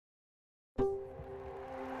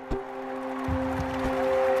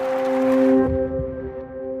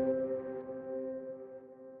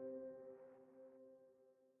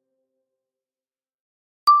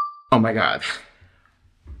my God.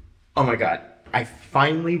 Oh my God. I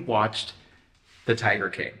finally watched The Tiger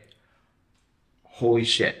King. Holy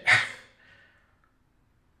shit.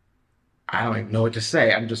 I don't even know what to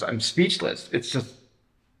say. I'm speechless. It's just,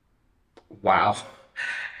 wow.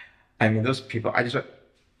 I mean, those people,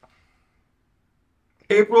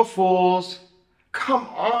 April Fools. Come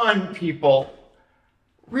on, people.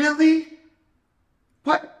 Really?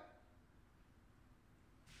 What?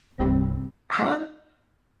 Huh?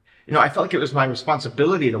 You know, I felt like it was my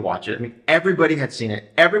responsibility to watch it. I mean, everybody had seen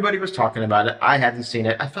it. Everybody was talking about it. I hadn't seen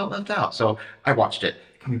it. I felt left out. So I watched it.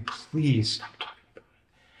 Can we please stop talking about it?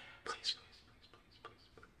 Please, please.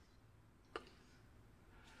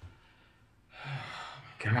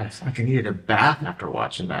 Oh my God, it's like I needed a bath after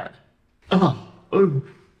watching that. Oh.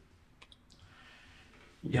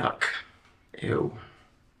 Yuck. Ew.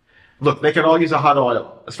 Look, they can all use a hot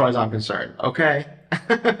oil, as far as I'm concerned, okay?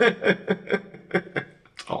 That's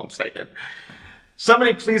all I'm saying.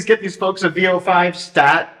 Somebody please get these folks a VO5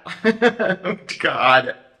 stat. Oh,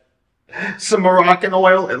 God. Some Moroccan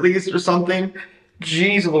oil, at least, or something.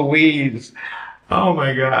 Jeez Louise. Oh,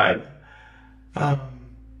 my God. Wow.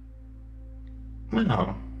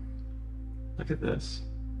 Look at this.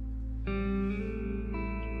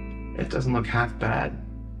 It doesn't look half bad.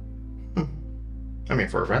 I mean,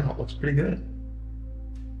 for a rental, it looks pretty good.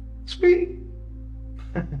 Sweet.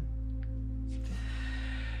 I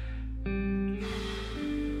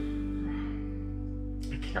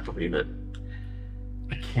can't believe it.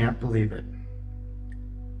 I can't believe it.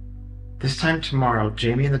 This time tomorrow,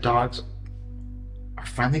 Jamie and the dogs are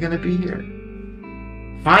finally gonna be here.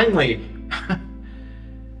 Finally!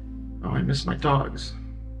 Oh, I miss my dogs.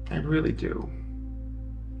 I really do.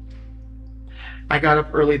 I got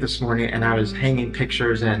up early this morning and I was hanging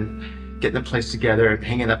pictures and getting the place together and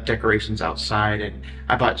hanging up decorations outside, and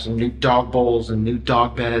I bought some new dog bowls and new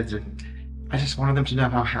dog beds, and I just wanted them to know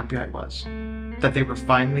how happy I was that they were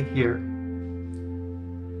finally here.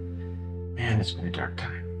 Man, it's been a dark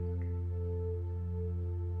time.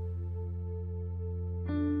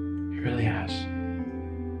 It really has.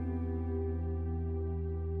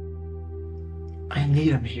 I need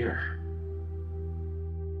them here.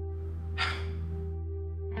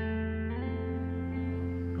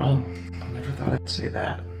 Well, I never thought I'd say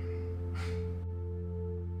that.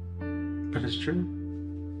 But it's true.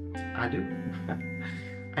 I do.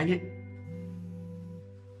 I need...